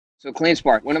So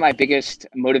CleanSpark, one of my biggest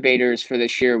motivators for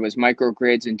this year was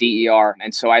microgrids and DER.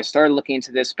 And so I started looking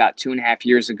into this about 2.5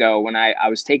 years ago when I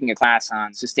was taking a class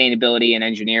on sustainability and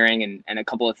engineering and a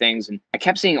couple of things. And I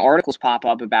kept seeing articles pop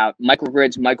up about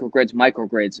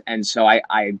microgrids. And so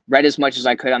I read as much as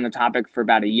I could on the topic for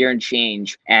about a year and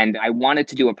change. And I wanted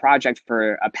to do a project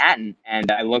for a patent.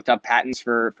 And I looked up patents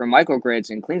for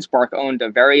microgrids, and CleanSpark owned a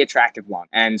very attractive one.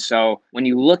 And so when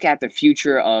you look at the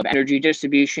future of energy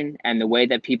distribution and the way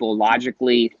that people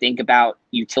logically think about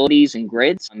utilities and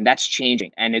grids, that's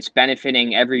changing, and it's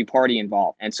benefiting every party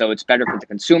involved. And so it's better for the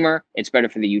consumer, it's better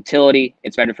for the utility,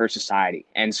 it's better for society.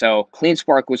 And so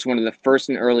CleanSpark was one of the first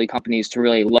and early companies to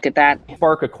really look at that.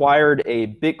 CleanSpark acquired a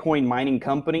Bitcoin mining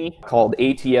company called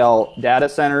ATL Data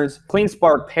Centers.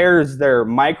 CleanSpark pairs their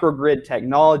microgrid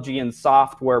technology and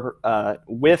software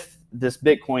with this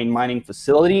Bitcoin mining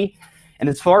facility. And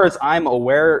as far as I'm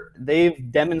aware,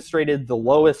 they've demonstrated the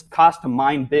lowest cost to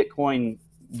mine Bitcoin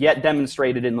yet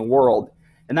demonstrated in the world.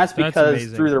 And that's because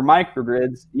through their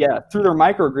microgrids,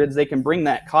 they can bring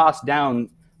that cost down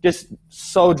just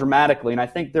so dramatically. And I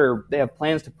think they have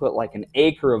plans to put like an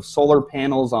acre of solar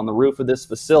panels on the roof of this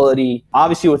facility.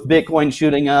 Obviously, with Bitcoin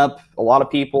shooting up, a lot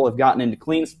of people have gotten into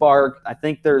CleanSpark. I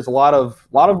think there's a lot of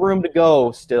room to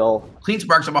go still.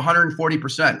 CleanSpark's up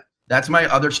 140%. That's my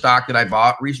other stock that I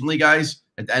bought recently, guys,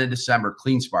 at the end of December,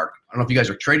 CleanSpark. I don't know if you guys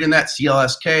are trading that,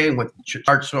 CLSK, and what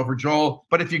charts over Joel.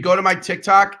 But if you go to my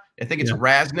TikTok, I think it's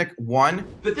Raznick 1.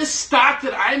 But this stock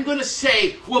that I'm going to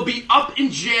say will be up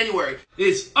in January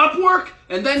is Upwork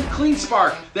and then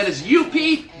CleanSpark. That is UP,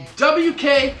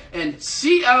 WK, and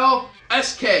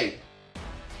CLSK.